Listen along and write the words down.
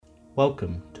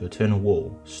Welcome to Eternal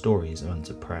Wall, Stories of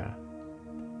Answered Prayer.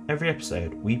 Every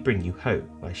episode we bring you hope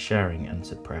by sharing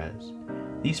answered prayers.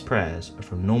 These prayers are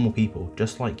from normal people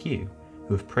just like you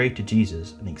who have prayed to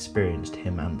Jesus and experienced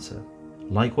Him answer.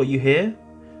 Like what you hear?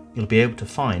 You'll be able to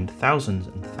find thousands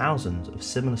and thousands of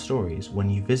similar stories when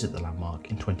you visit the landmark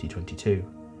in 2022,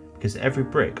 because every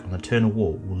brick on Eternal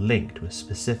Wall will link to a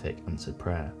specific answered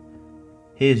prayer.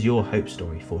 Here's your hope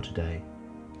story for today.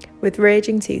 With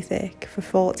raging toothache for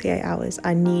 48 hours,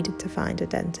 I needed to find a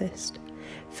dentist.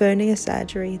 Phoning a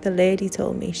surgery, the lady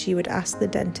told me she would ask the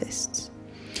dentists.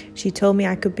 She told me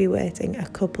I could be waiting a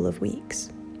couple of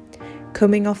weeks.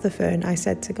 Coming off the phone, I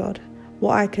said to God,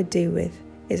 what I could do with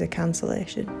is a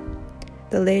cancellation.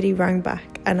 The lady rang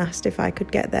back and asked if I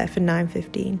could get there for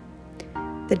 9:15.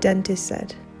 The dentist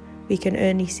said, we can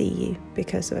only see you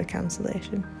because of a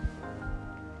cancellation.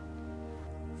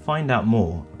 Find out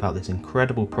more about this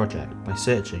incredible project by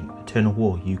searching Eternal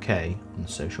Wall UK on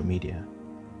social media.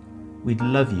 We'd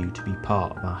love you to be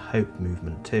part of our hope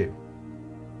movement too.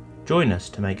 Join us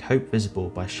to make hope visible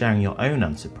by sharing your own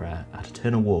answered prayer at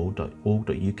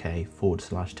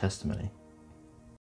eternalwall.org.uk/testimony.